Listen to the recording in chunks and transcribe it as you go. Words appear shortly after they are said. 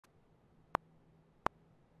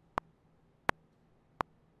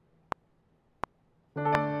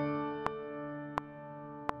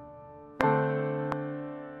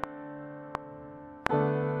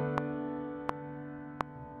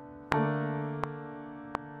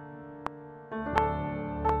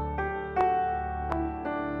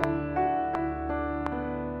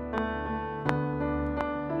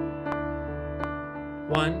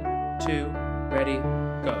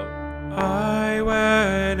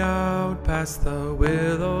out past the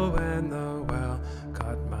willow and the well,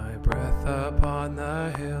 caught my breath upon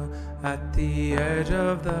the hill at the edge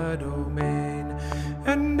of the domain.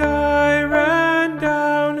 And I ran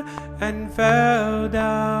down and fell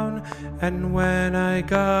down, and when I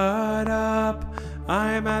got up,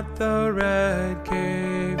 I'm at the red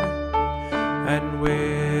cave. And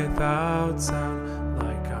without sound,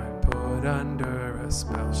 like I'm put under a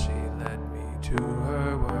spell, she led me to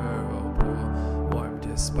her whirlpool, warm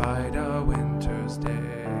despite a winter's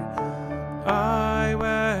day. I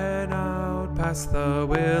went out past the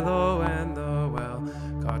willow and the well,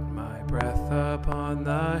 caught my breath upon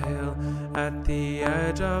the hill at the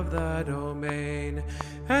edge of the domain.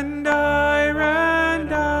 And I ran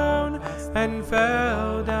down and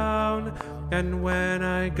fell down, and when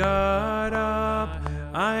I got up,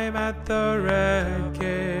 I'm at the red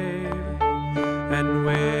cave. And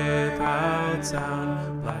without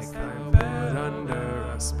sound, like I'm put under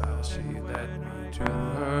a spell, she led me to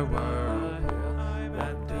her whirlpool,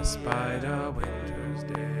 warm despite a winter's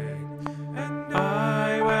day. And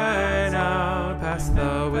I went out past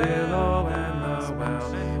the willow and the well,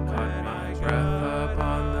 caught my breath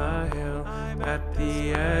upon the hill at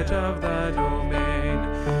the edge of the domain.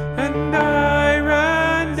 And I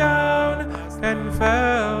ran down and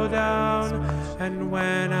fell down, and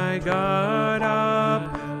when I got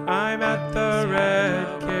up, I'm at the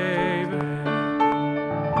red cave.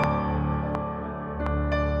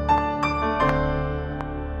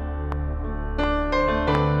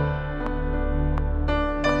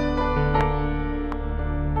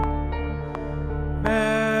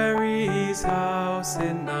 Mary's house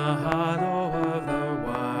in the hollow of the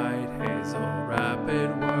white hazel rapid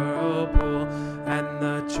whirlpool, and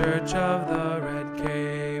the church of the red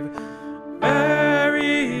cave.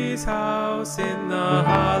 Mary's house in the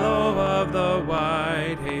hollow of the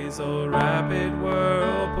white hazel rapid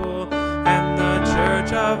whirlpool, and the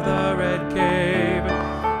church of the red cave.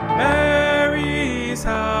 Mary's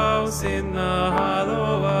house in the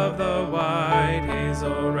hollow of the white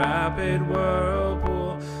hazel rapid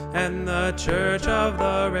whirlpool, and the church of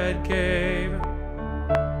the red cave.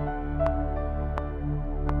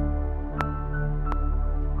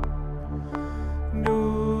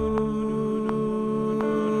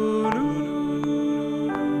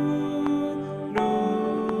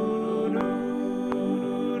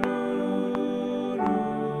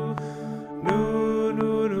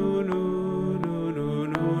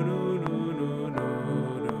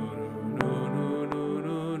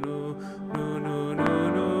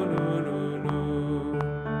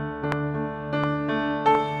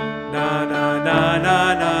 Na na na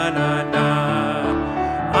na na na na.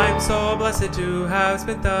 I'm so blessed to have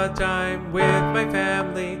spent the time with my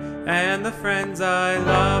family and the friends I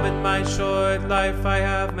love. In my short life I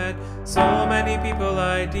have met so many people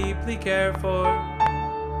I deeply care for.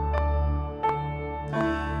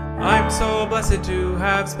 I'm so blessed to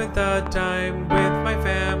have spent the time with my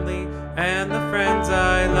family and the friends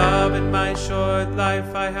I love. In my short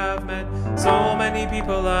life I have met so many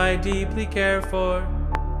people I deeply care for.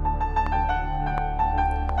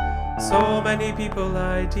 So many people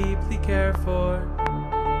I deeply care for.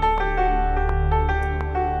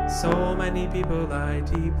 So many people I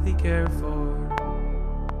deeply care for.